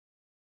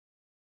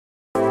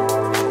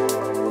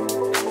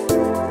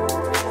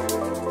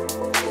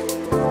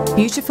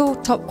Beautiful,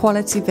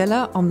 top-quality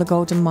villa on the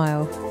Golden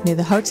Mile, near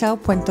the Hotel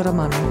Puente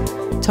Romano.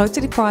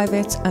 Totally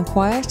private and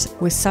quiet,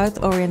 with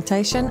south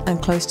orientation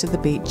and close to the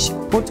beach,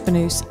 Port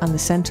Venus and the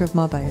centre of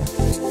Marbella.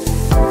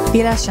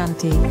 Villa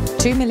Shanti,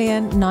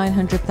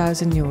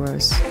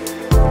 €2,900,000.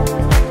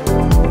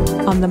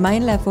 On the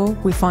main level,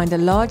 we find a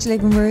large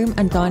living room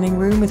and dining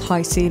room with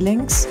high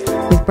ceilings,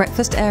 with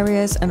breakfast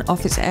areas and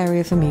office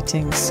area for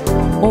meetings.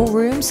 All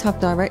rooms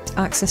have direct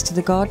access to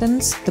the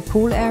gardens, the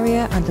pool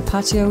area and a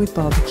patio with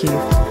barbecue.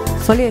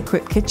 Fully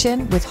equipped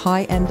kitchen with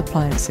high-end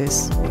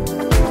appliances.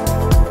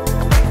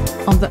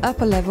 On the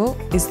upper level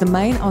is the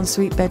main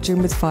ensuite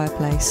bedroom with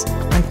fireplace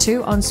and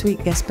 2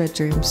 ensuite guest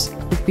bedrooms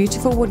with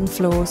beautiful wooden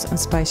floors and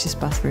spacious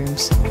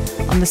bathrooms.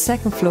 On the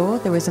second floor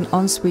there is an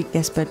ensuite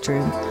guest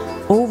bedroom.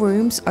 All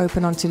rooms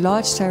open onto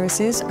large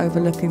terraces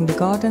overlooking the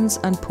gardens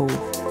and pool.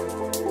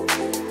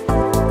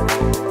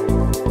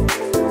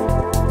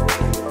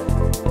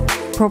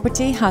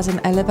 Property has an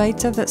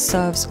elevator that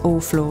serves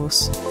all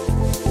floors.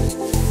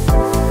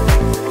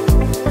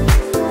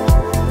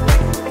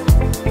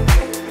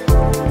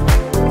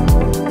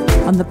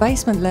 On the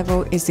basement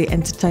level is the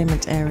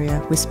entertainment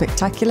area with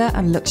spectacular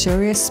and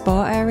luxurious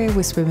spa area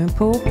with swimming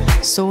pool,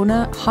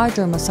 sauna,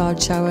 hydro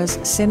massage showers,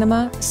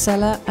 cinema,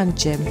 cellar and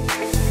gym.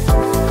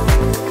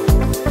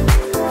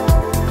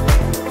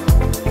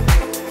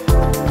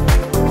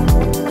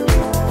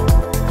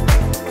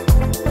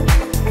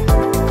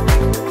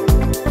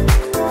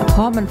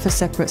 Apartment for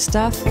separate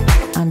staff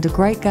and a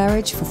great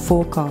garage for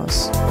 4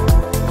 cars.